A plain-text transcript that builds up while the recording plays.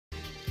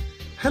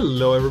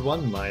Hello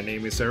everyone, my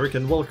name is Eric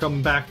and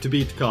welcome back to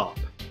Beat Cop.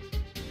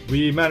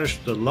 We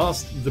managed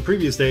the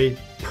previous day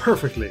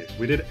perfectly.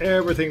 We did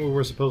everything we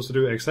were supposed to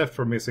do except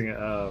for missing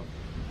a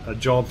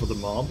job for the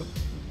mob.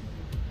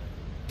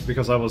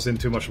 Because I was in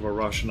too much of a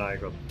rush and I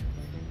got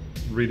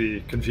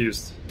really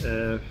confused.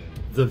 The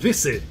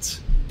visit!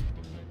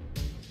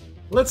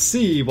 Let's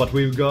see what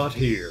we've got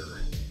here.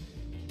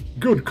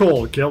 Good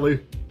call,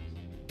 Kelly.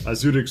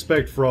 As you'd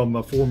expect from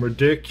a former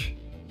dick.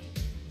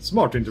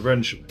 Smart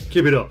intervention.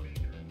 Keep it up.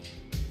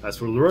 As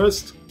for the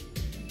rest,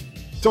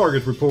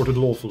 target reported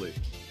lawfully.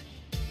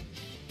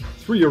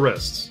 3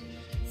 arrests.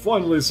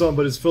 Finally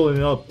somebody's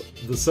filling up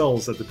the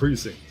cells at the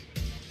precinct.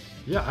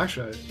 Yeah,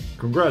 actually,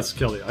 congrats,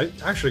 Kelly. I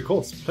actually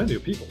caught plenty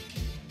of people.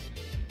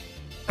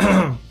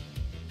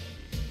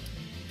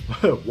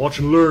 Watch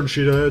and learn,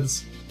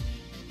 shitheads.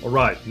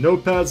 Alright,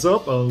 notepads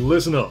up and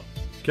listen up.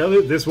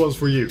 Kelly, this one's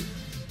for you.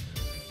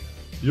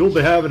 You'll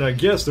be having a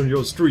guest on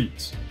your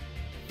street.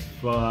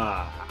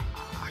 Fuck.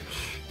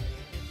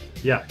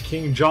 Yeah,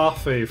 King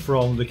Jaffe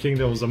from the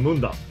Kingdom of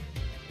Zamunda.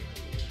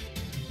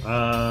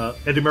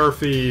 Eddie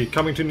Murphy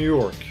coming to New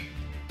York.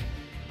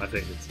 I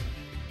think it's...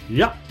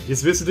 Yeah,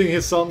 he's visiting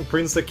his son,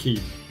 Prince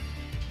Akeem.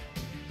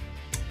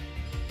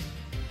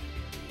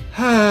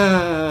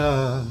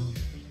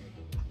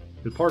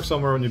 He'll park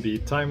somewhere on your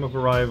beat. Time of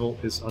arrival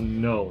is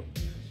unknown.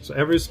 So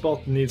every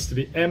spot needs to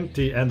be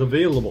empty and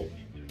available.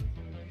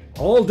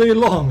 All day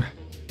long.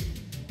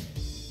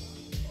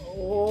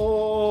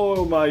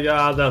 Oh my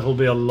god, that will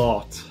be a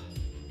lot.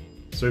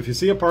 So if you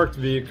see a parked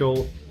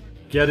vehicle,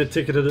 get it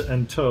ticketed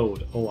and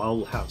towed. Oh,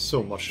 I'll have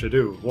so much to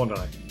do, won't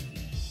I?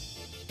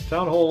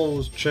 Town Hall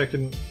is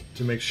checking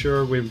to make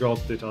sure we've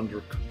got it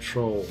under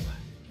control.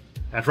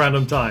 At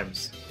random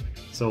times.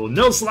 So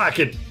no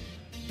slacking!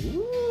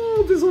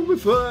 Ooh, this will be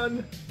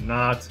fun!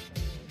 Not.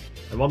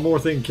 And one more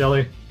thing,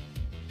 Kelly.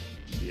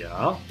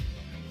 Yeah?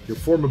 Your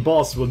former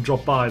boss will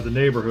drop by the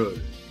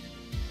neighborhood.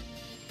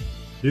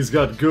 He's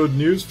got good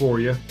news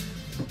for you.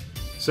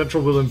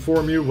 Central will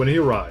inform you when he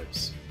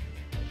arrives.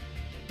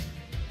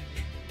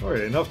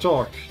 Alright, enough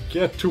talk.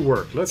 Get to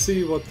work. Let's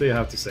see what they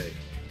have to say.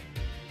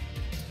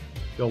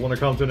 Y'all wanna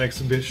come to an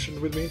exhibition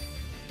with me?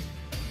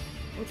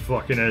 What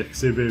fucking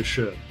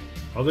exhibition?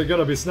 Are there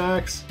gonna be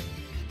snacks?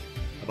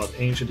 About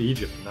ancient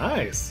Egypt.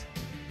 Nice!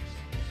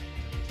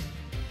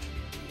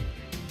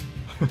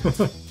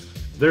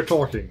 They're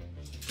talking.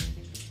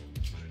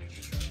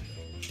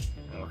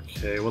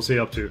 Okay, what's he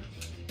up to?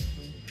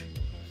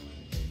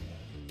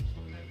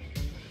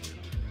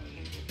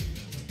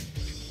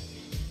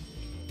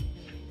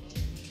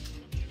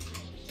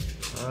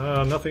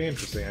 Nothing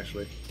interesting,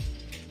 actually.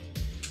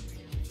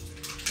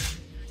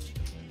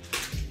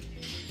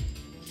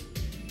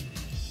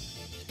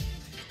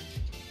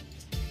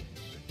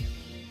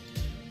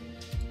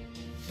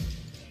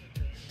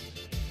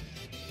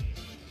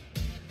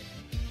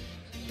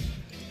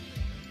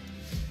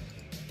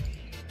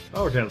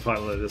 Oh, we can't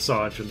finally the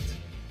sergeant.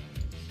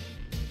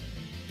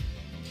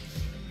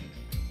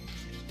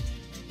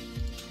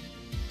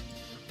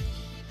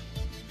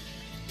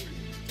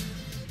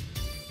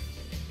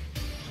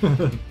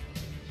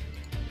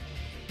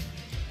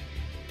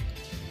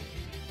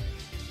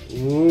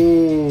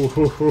 Ooh,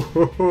 ho, ho,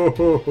 ho,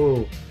 ho,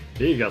 ho.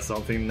 He got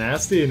something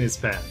nasty in his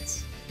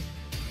pants.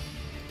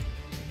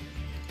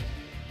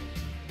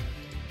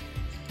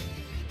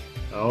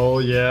 Oh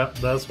yeah,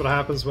 that's what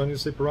happens when you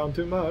sleep around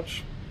too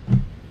much.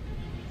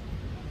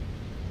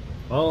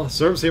 Well,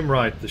 serves him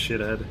right, the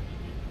shithead.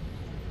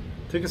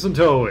 Tickets and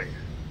towing.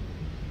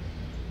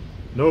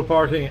 No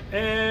parking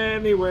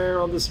anywhere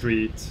on the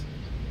street.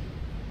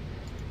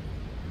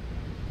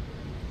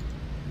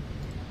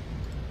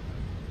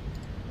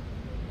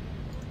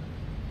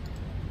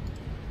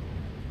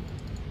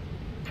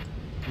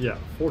 Yeah,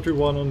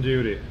 41 on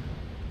duty.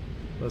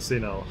 Let's see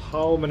now,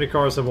 how many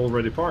cars have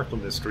already parked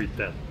on this street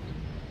then?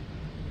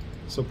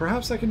 So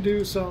perhaps I can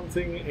do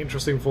something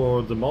interesting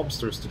for the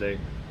mobsters today.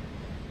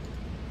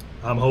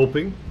 I'm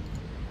hoping.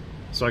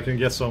 So I can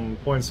get some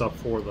points up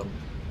for them.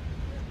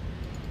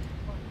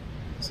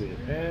 Let's see,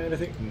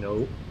 anything?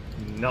 No.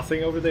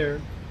 Nothing over there.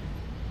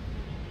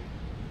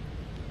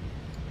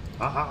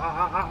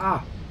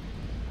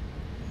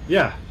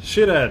 Yeah,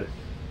 shithead.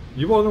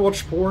 You wanna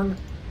watch porn?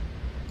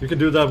 You can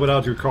do that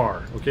without your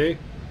car, okay?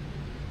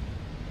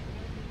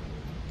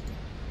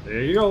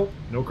 There you go.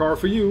 No car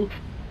for you.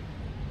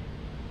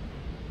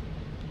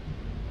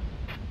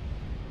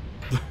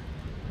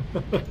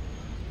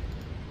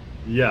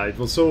 Yeah, it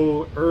was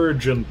so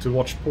urgent to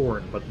watch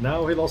porn, but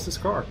now he lost his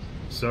car.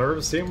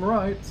 Serves him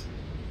right.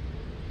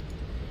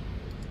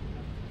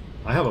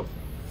 I have a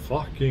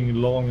fucking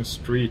long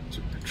street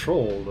to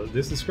patrol.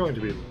 This is going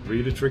to be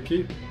really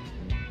tricky.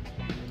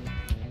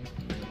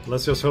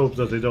 Let's just hope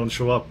that they don't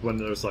show up when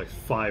there's like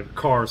 5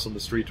 cars on the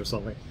street or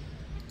something.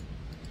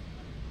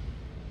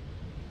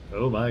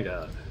 Oh my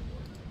god.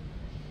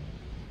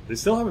 They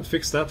still haven't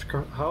fixed that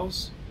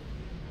house?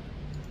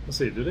 Let's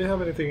see, do they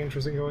have anything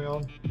interesting going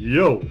on?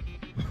 Yo!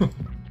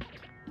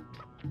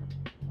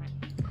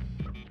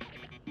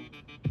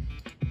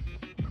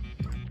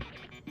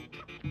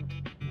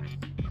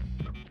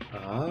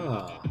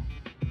 Ah.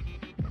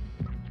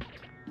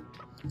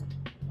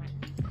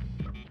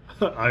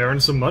 I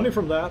earned some money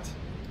from that.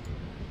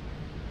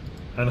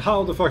 And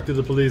how the fuck did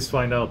the police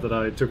find out that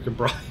I took a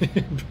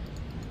bribe?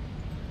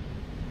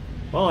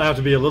 Well, I have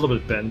to be a little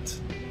bit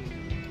bent.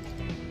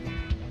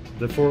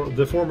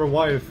 The former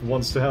wife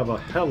wants to have a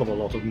hell of a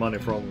lot of money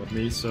from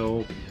me,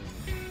 so...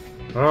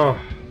 Oh,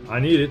 I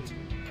need it.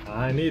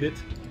 I need it.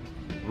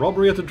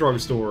 Robbery at the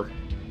drugstore.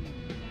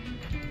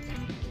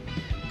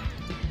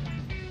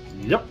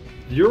 Yep,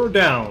 you're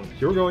down.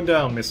 You're going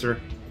down, mister.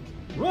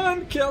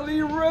 Run,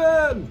 Kelly,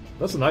 run!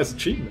 That's a nice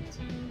achievement.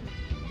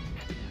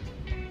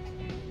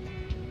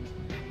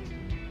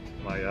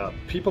 My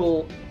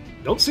people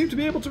don't seem to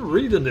be able to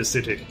read in this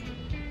city.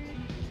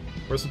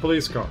 Where's the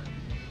police car?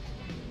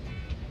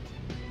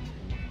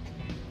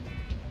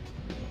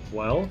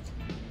 Well...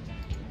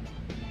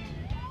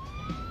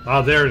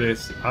 Ah, there it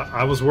is.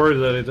 I was worried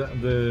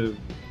that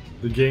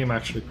the game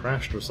actually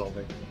crashed or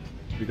something.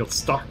 We got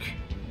stuck.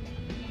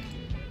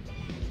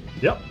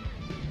 Yep.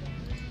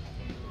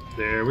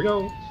 There we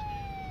go.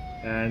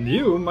 And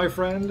you, my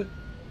friend,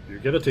 you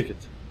get a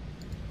ticket.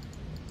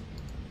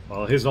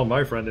 Well, he's not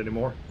my friend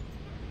anymore.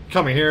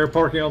 Coming here,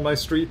 parking on my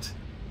street,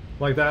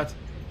 like that.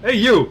 Hey,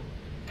 you!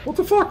 What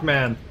the fuck,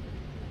 man?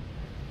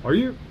 Are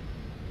you...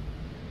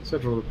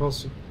 Central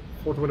Post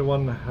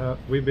 421,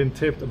 we've been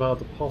tipped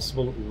about a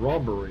possible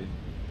robbery.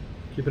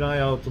 Keep an eye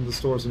out on the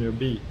stores on your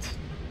beat.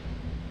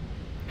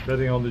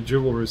 Betting on the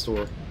jewelry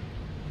store.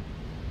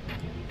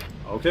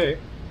 Okay.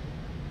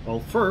 Well,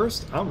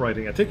 first, I'm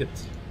writing a ticket.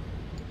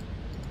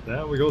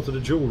 Then we go to the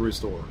jewelry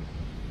store.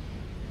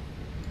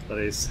 That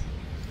is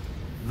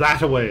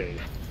that way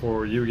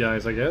for you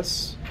guys, I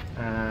guess.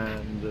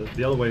 And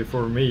the other way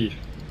for me.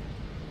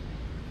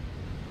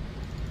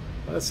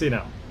 Let's see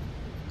now.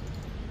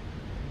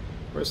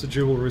 Where's the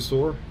jewelry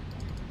store?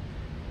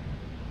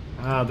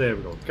 Ah, there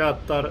we go.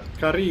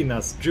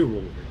 Karina's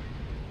Jewelry.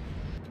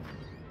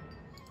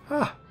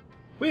 Ah,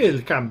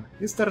 welcome.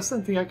 Is there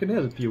something I can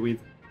help you with?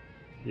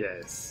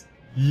 Yes.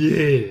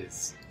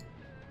 Yes!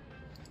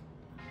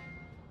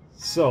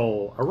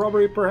 So, a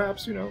robbery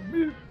perhaps, you know,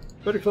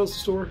 better close the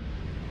store.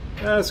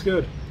 That's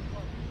good.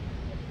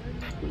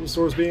 The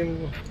store's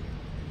being...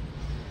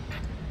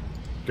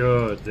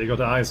 Good, they got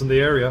the eyes on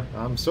the area.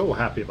 I'm so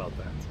happy about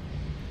that.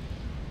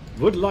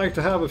 Would like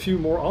to have a few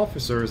more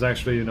officers,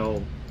 actually, you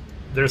know.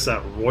 There's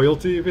that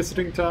royalty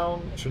visiting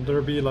town. Shouldn't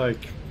there be,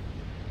 like,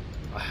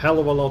 a hell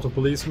of a lot of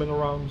policemen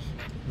around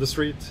the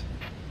street?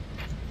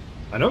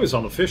 I know it's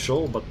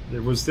unofficial, but it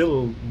would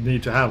still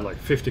need to have like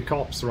 50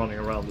 cops running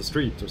around the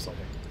street or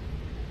something.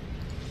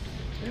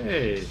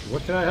 Hey,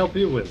 what can I help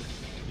you with?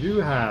 You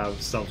have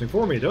something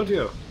for me, don't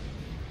you?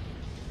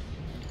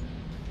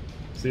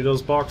 See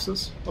those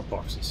boxes? What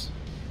boxes?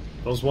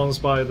 Those ones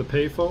by the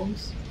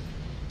payphones?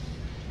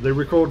 They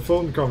record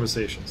phone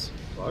conversations.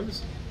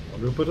 Bugs?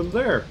 Wonder who put them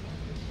there?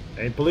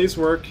 Ain't police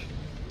work.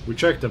 We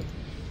checked them.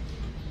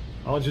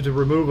 I want you to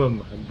remove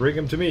them and bring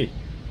them to me.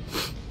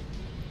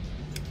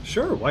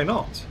 Sure, why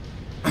not?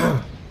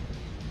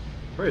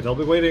 Great, I'll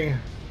be waiting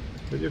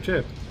with your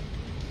tip.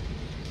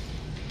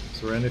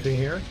 Is there anything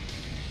here?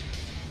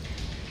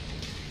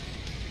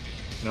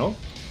 No?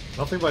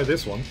 Nothing by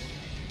this one.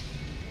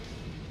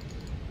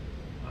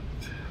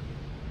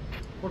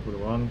 What would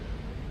one?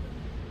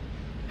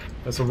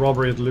 That's a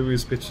robbery at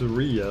Louis'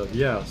 Pizzeria.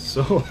 Yeah,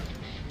 so...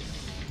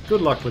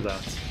 Good luck with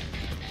that.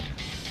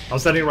 I'm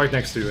standing right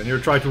next to you and you're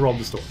trying to rob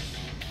the store.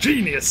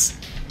 Genius!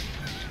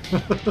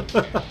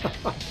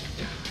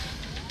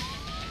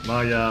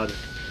 My god.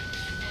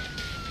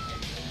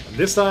 And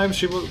this time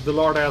the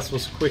lard ass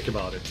was quick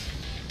about it.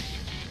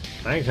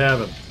 Thank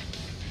heaven.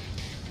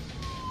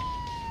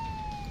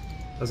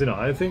 As you know,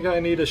 I think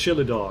I need a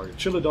chili dog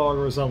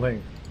or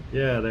something.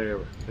 Yeah,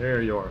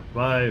 there you are.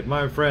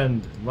 My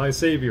friend, my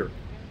savior.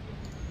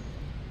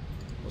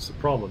 What's the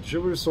problem? The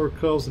jewelry store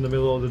closed in the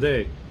middle of the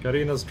day.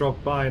 Karina's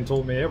dropped by and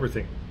told me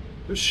everything.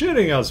 You're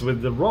shitting us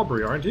with the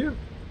robbery, aren't you?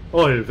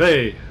 Oy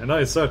vey, and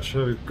I such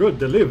a good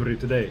delivery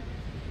today.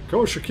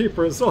 Kosher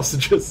keeper and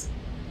sausages.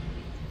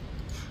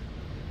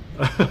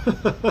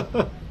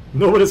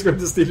 Nobody's going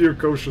to steal your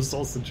kosher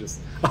sausages.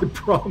 I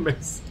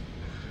promise.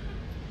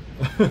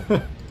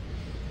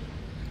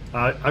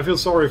 I feel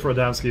sorry for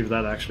Adamski if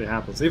that actually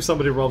happens. If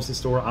somebody robs the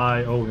store,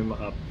 I owe him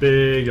a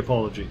big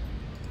apology.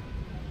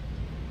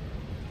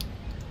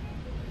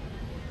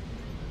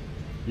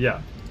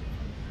 Yeah.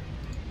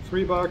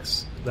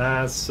 $3,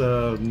 that's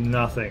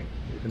nothing.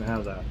 You can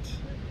have that.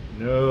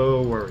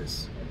 No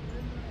worries.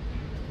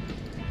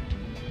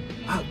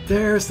 Ah,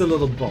 there's the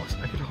little box.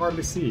 I could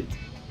hardly see it.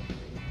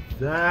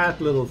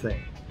 That little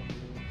thing.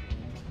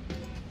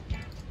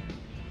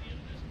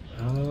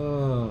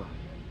 Ah.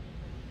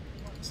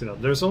 See now,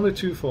 there's only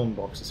 2 phone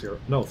boxes here.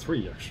 No,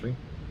 3 actually.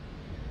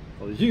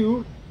 Well,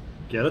 you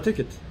get a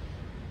ticket.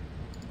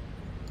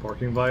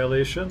 Parking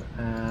violation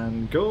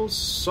and go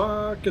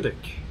suck a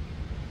dick.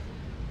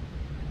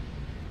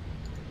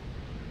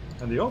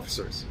 And the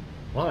officers.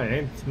 Why,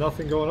 ain't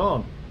nothing going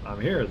on. I'm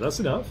here, that's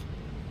enough.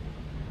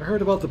 I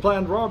heard about the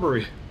planned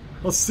robbery.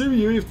 I'll sue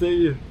you if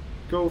they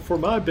go for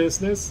my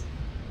business.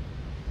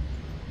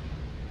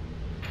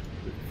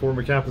 The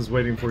former captain's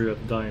waiting for you at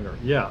the diner.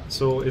 Yeah,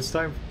 so it's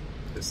time.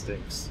 This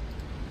stinks.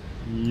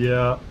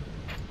 Yeah.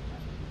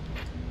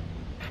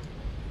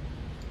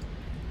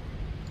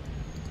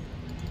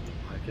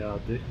 My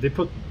god, they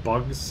put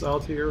bugs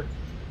out here.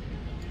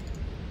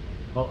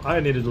 Well, I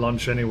needed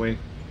lunch anyway.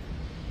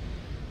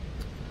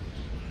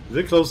 Did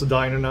they close the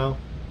diner now?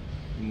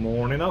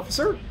 Morning,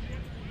 officer?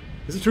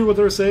 Is it true what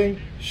they're saying?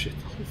 Shit,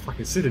 the whole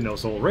fucking city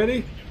knows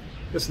already.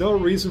 There's no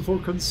reason for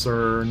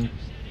concern.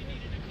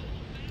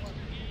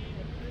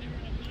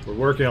 We're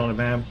working on it,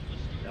 ma'am.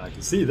 Yeah, I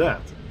can see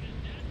that.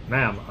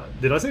 Ma'am.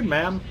 Did I say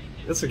ma'am?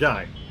 That's a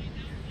guy.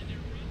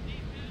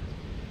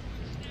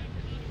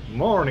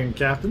 Morning,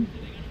 Captain.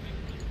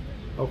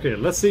 Okay,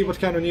 let's see what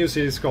kind of news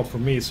he's got for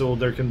me so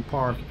there can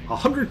park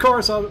 100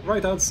 cars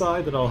right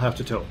outside that I'll have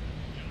to tow.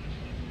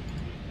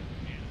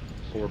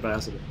 Poor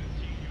bastard.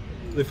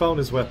 They found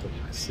his weapon.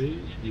 I see.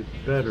 You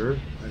better.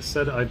 I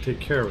said I'd take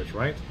care of it,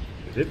 right?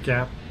 You did,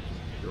 Cap.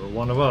 You're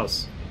one of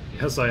us.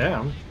 Yes, I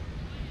am.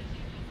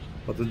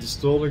 But the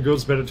stolen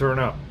goods better turn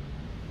up.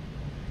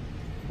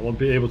 I won't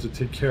be able to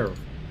take care of it.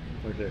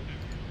 Okay.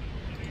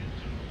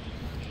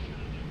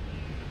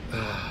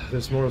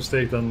 There's more at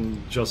stake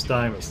than just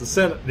diamonds.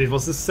 It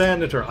was the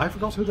senator. I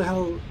forgot who the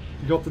hell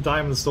got the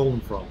diamonds stolen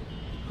from.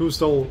 Who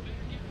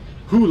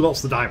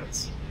lost the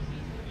diamonds?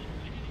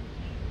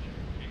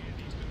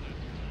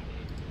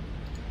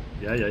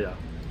 Yeah.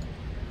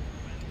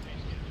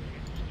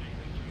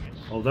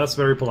 Well, that's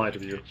very polite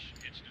of you.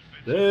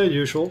 The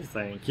usual,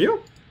 thank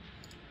you.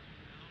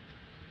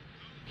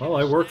 Well,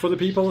 I work for the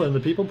people and the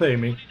people pay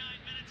me.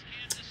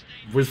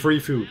 With free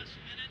food.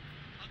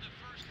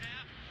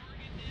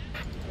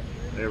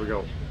 There we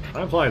go.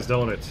 Time flies,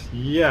 don't it?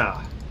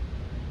 Yeah.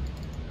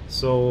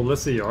 So,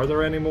 let's see. Are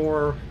there any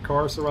more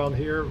cars around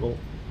here? Well,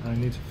 I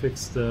need to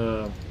fix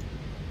the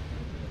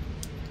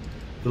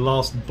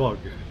last bug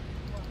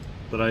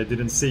that I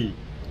didn't see.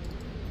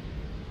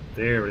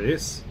 There it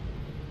is.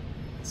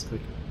 Let's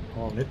click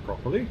on it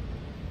properly.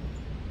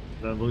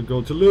 Then we'll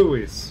go to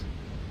Louis.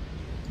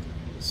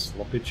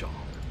 Sloppy job.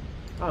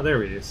 Ah,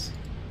 there he is.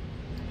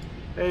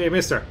 Hey,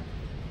 mister.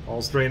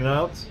 All straightened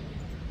out?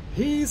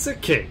 He's a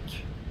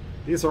cake.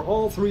 These are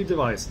all 3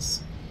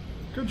 devices.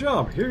 Good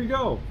job. Here you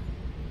go.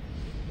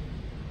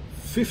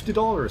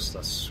 $50.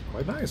 That's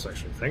quite nice,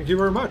 actually. Thank you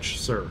very much,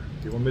 sir.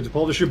 Do you want me to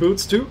polish your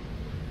boots, too?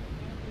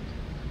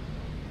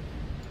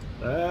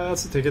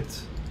 That's a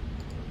ticket.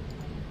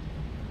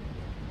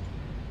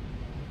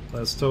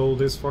 Let's tow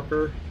this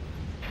fucker.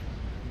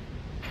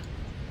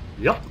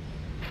 Yup.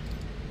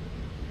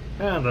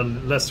 And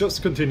then let's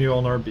just continue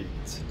on our beat.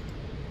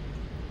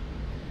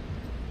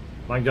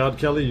 My god,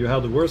 Kelly, you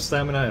have the worst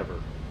stamina ever.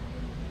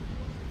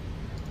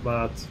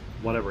 But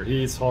whatever,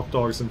 he eats hot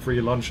dogs and free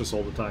lunches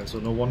all the time, so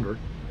no wonder.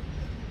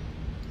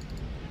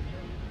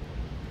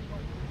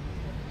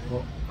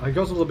 Well, I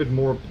got a little bit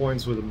more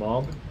points with the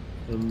mob,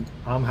 and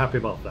I'm happy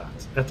about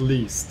that, at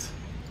least.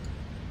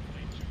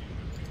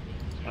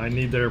 I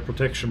need their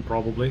protection,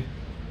 probably.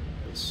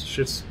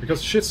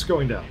 Because shit's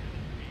going down.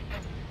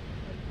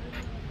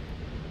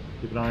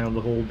 Keep an eye on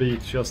the whole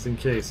beat, just in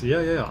case.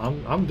 Yeah,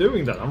 I'm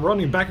doing that. I'm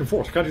running back and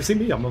forth. Can't you see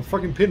me? I'm a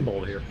fucking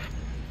pinball here.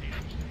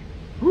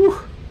 Whew!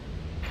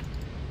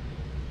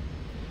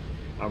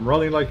 I'm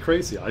running like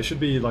crazy. I should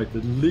be like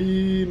the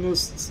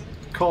leanest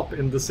cop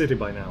in the city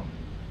by now.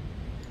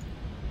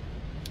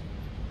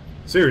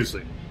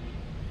 Seriously.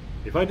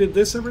 If I did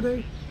this every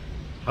day,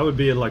 I would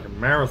be like a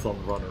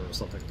marathon runner or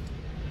something.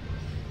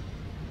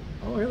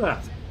 Oh, look at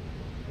that.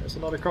 There's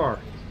another car.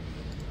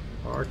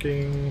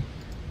 Parking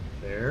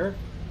there.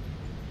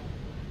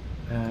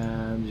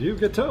 And you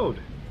get towed.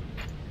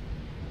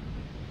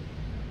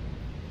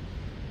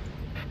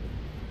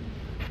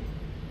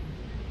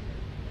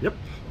 Yep,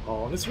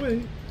 on its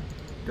way.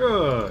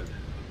 Good.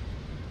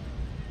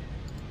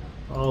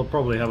 I'll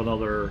probably have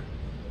another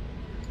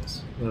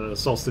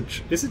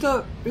sausage. Is it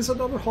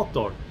another hot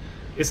dog?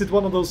 Is it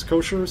one of those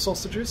kosher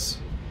sausages?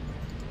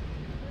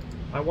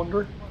 I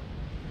wonder.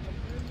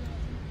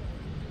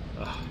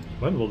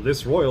 When will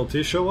this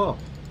royalty show up?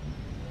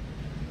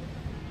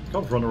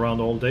 Can't run around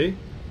all day.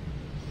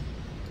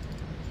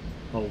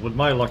 Well, with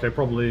my luck, I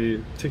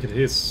probably ticket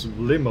his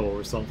limo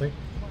or something.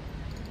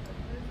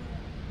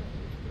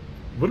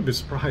 Wouldn't be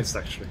surprised,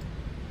 actually,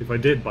 if I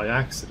did by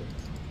accident.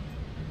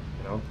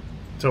 You know,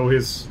 tow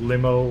his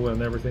limo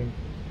and everything.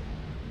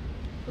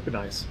 That'd be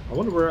nice. I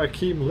wonder where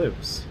Akeem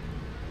lives.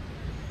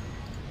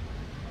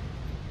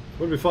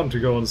 Would be fun to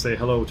go and say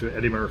hello to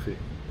Eddie Murphy.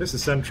 This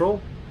is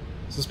Central.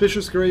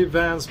 Suspicious grey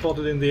van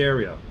spotted in the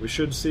area. We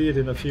should see it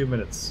in a few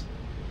minutes.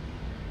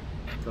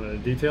 Got any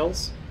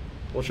details?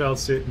 Watch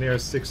out near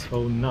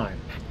 609.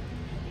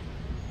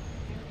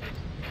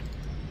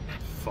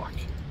 Fuck.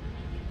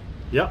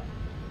 Yeah.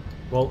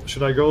 Well,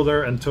 should I go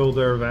there and tow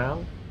their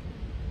van?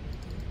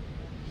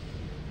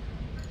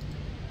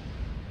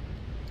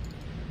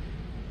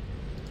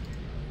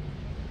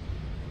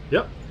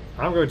 Yep.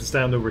 I'm going to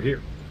stand over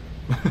here.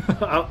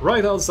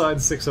 Right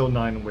outside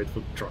 609 and wait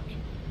for the truck.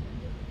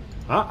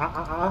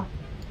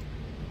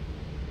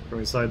 Go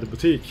inside the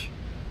boutique.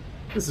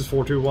 This is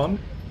 421.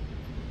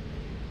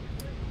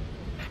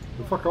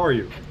 The fuck are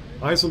you?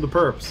 Eyes on the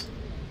perps.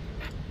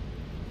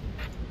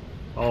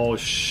 Oh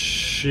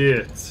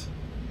shit.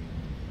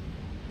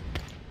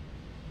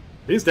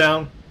 He's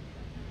down.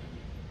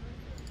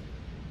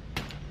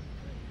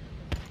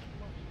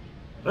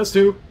 That's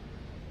two.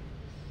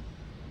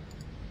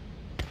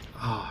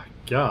 Oh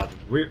god.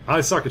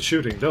 I suck at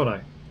shooting, don't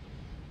I?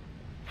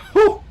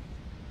 Whew!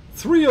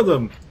 3 of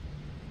them!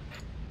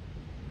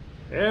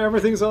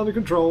 Everything's under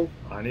control.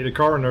 I need a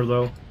coroner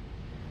though.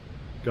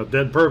 Got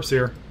dead perps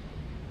here.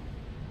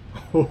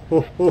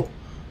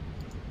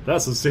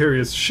 That's some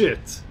serious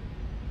shit.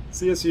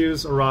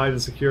 CSUs arrived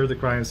and secured the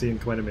crime scene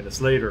 20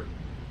 minutes later.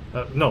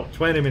 No,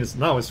 20 minutes.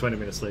 Now it's 20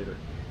 minutes later.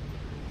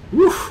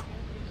 Woof!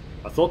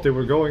 I thought they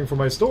were going for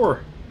my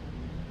store.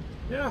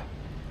 Yeah,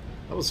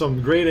 that was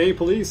some grade A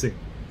policing.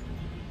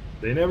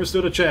 They never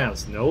stood a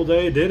chance. No,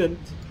 they didn't.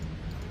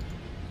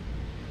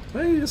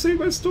 Hey, you see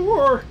my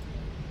store?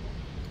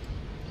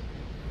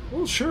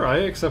 Well, sure, I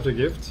accept a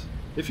gift.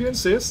 If you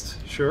insist,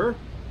 sure.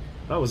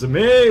 That was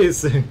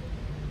amazing.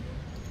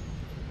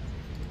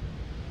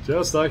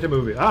 Just like a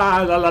movie.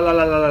 Ah, la la la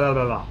la la la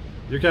la la.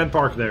 You can't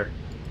park there.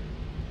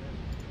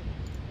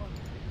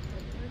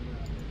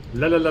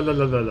 La la la la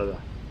la la la.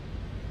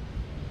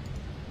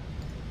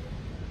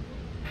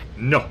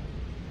 No.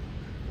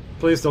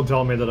 Please don't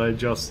tell me that I'm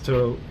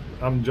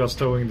just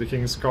towing the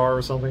king's car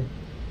or something.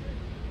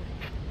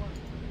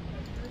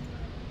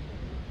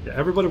 Yeah,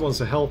 everybody wants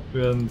to help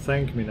and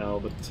thank me now,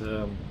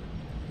 but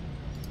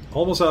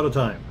almost out of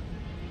time.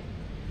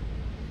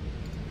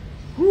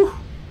 Whew.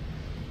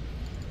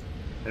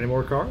 Any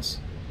more cars?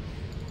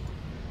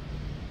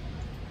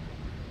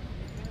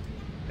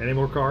 Any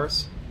more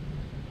cars?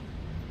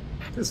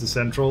 This is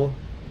central.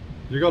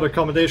 You got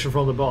accommodation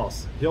from the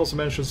boss. He also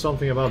mentioned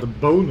something about a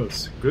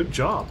bonus. Good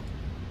job.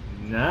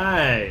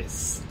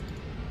 Nice.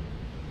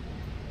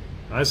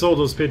 I saw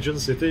those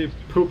pigeons. If they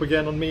poop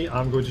again on me,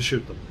 I'm going to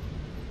shoot them.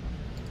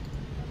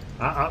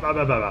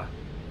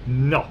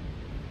 No.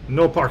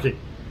 No parking.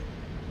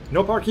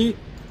 No parking.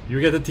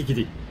 You get a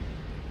tickety.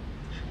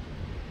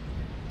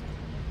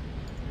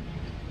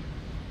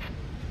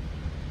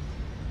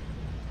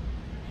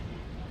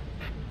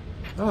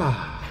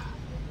 Ah,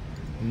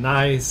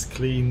 nice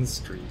clean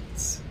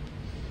streets.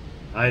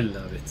 I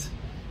love it.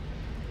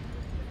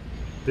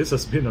 This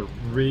has been a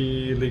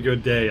really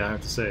good day, I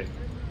have to say.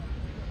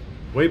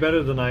 Way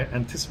better than I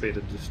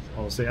anticipated,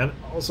 honestly. And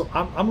also,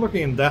 I'm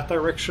looking in that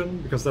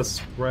direction because that's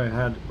where I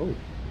had... Oh,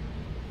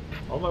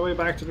 on my way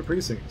back to the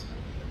precinct.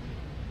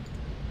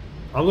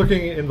 I'm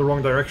looking in the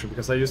wrong direction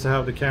because I used to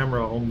have the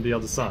camera on the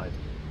other side.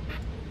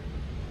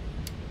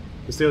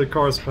 You see the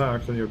cars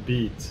parked on your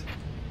beat.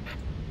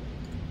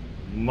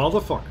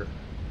 Motherfucker.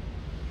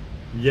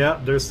 Yeah,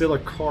 there's still a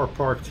car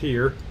parked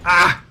here.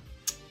 Ah!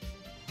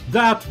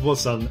 That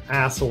was an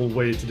asshole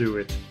way to do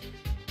it.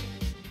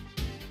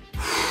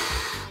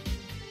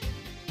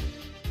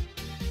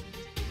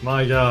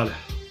 My god.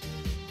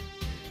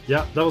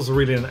 Yeah, that was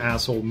really an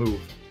asshole move.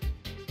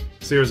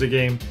 Seriously,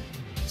 game.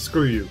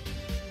 Screw you.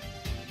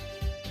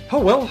 Oh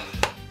well.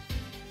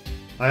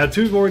 I had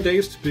 2 more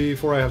days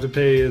before I have to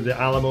pay the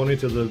alimony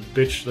to the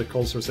bitch that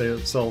calls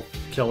herself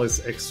Kelly's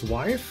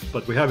ex-wife,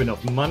 but we have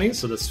enough money,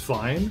 so that's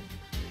fine.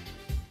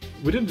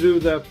 We didn't do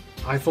that.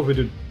 I thought we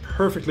did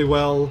perfectly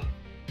well.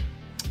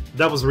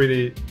 That was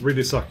really,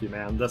 really sucky,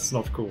 man. That's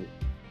not cool.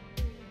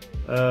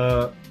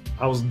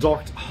 I was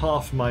docked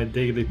half my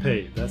daily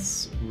pay.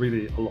 That's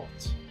really a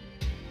lot.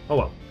 Oh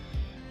well.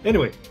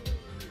 Anyway,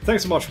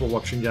 thanks so much for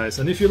watching, guys.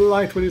 And if you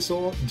liked what you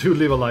saw, do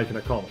leave a like and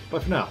a comment.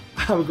 But for now,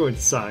 I'm going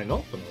to sign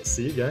off, and I'll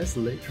see you guys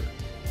later.